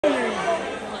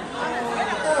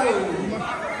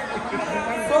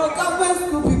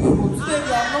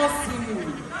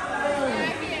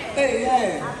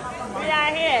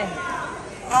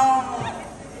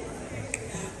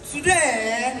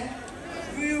Today,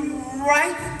 we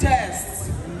write tests.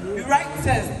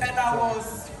 And I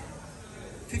was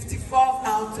 54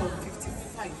 out of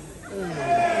 55.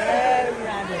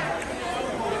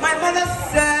 My mother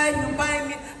said, you buy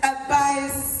me a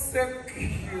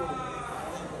bicycle.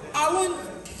 I won't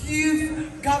give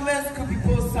government school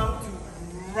people something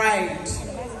to ride.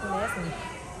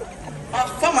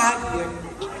 From here.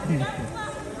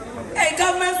 Hey,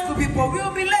 government school people,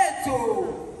 we'll be late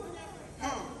too.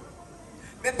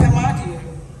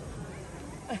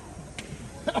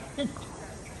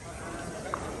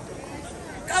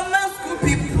 Government school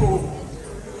people,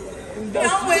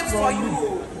 can't wait for you.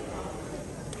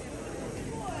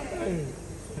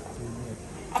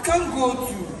 I can't go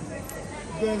to.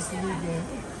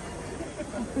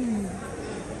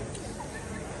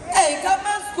 Hey,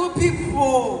 government school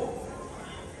people.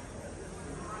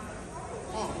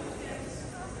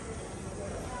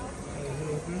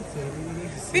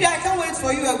 But I can't wait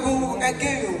for you to go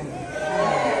again.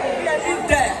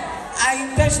 I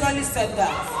intentionally said that.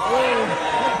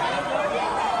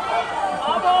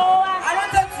 I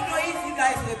wanted to know if you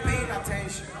guys were paying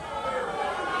attention.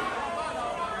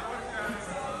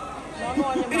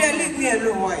 But leave me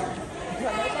alone, why?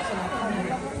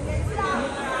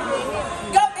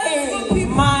 Hey,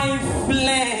 my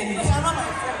friend.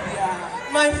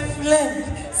 My friend.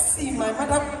 See, my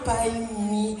mother buy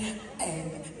me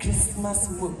Christmas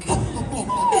book.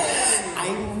 I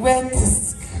went to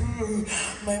school.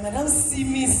 My madam see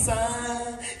me,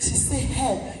 son. She say,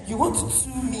 "Hey, you want to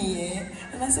sue me, eh?"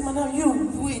 And I said, "Madam,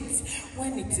 you wait.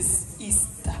 When it is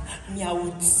Easter, me I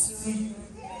will sue you."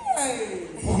 Hey,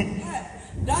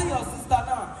 that your sister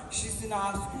now? She's in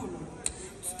our school.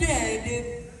 Today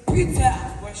they beat her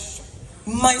at question.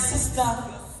 My sister,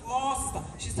 your small sister.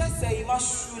 She said, "Say you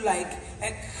must shoot like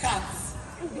a cat."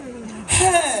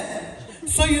 Hey.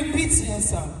 So you beat her,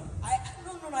 son?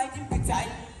 No, I didn't beat her. I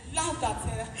laughed at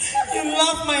her. You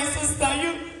love my sister.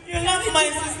 You love my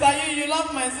sister. You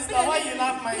love my sister. Why you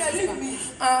love my sister?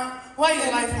 Why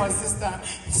you like my sister?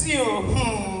 See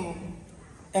you.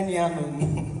 Any ano?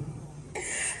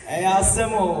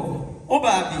 Asemo. Oh,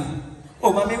 baby.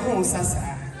 Oh, mami hu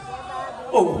sasa.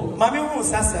 Oh, mami hu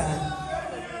sasa.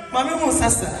 Mami hu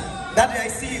sasa. Daddy, I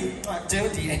see you.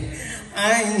 Jody.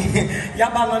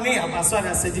 Yabalone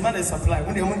abaswara said demand and supply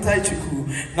when they want to chiku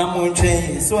na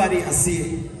monchen so are they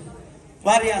asie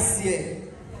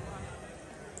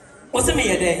what's me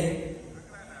a day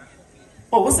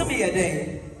what's me a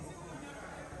day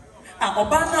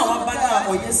obana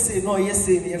or yes say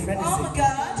friend. Oh my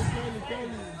God,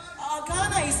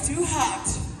 Ghana is too hot.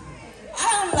 I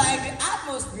don't like the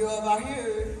atmosphere over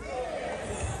here.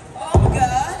 Oh my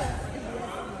God.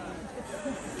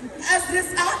 As this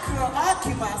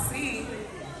occupancy,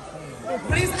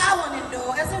 please, I want to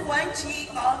know, as a 1G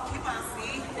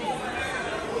occupancy,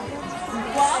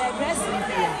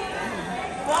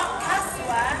 what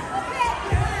Kaswa,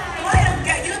 why don't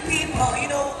get you people, you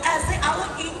know, as I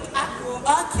want to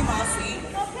occupancy,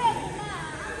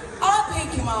 all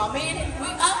thank you, Mama, we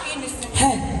are innocent.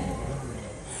 Hey,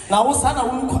 now what's that?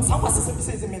 Someone says,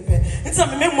 it's a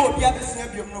member of the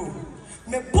other no.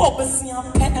 Me Bob is a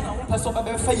pen and I want to stop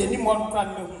a fair anyone.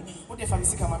 What if I'm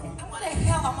sick of me? What the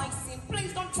hell am I saying?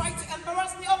 Please don't try to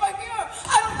embarrass me over here.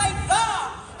 I don't like that.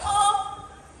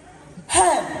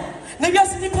 Hey, maybe I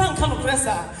see the pan can of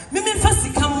presser. Maybe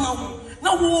first come now.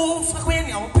 Now, who for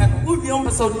any of pen will be on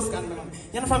the soul this kind of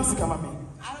young family. I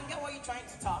don't get what you're trying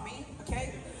to tell me,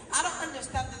 okay? I don't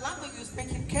understand the language you're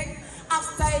speaking, okay? I've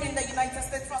stayed in the United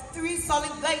States for 3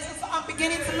 solid days, so I'm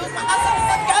beginning to lose my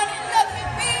Asante Akan Ghana. Let me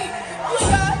be.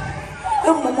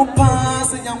 I'm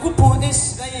pass and young people is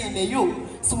saying you.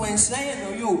 So when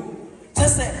saying you,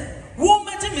 just say,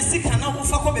 woman, Missy can now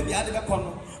fuck up the other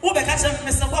corner. Who because I'm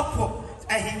Mr. Wappo,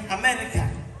 America.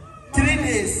 3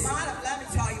 days. Madam, let me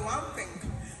tell you one thing.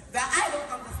 That I don't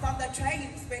understand the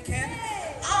trade speaking.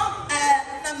 I'm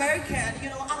an American, you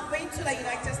know, I've been to the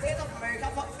United States of America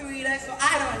for 3 days, so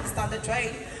I don't understand the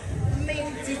trade.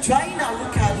 Mean to try now,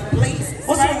 look at the place.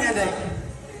 What's wrong with that?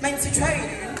 Meant to trade.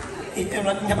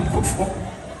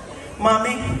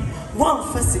 Mommy,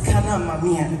 one first can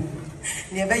mammy.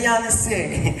 Never yan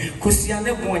say,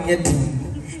 Kusiane born yet.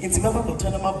 It's a member of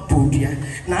Tonama Bodia.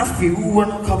 Now, if you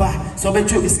want to cover, so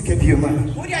bet you is a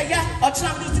cabiman. Would I get or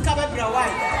try to cover your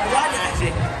wife?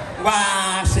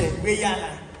 Why, say,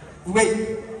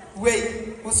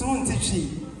 wait, was soon to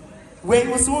she. Wait,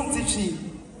 was soon to she.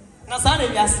 Now,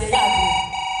 sorry, I say,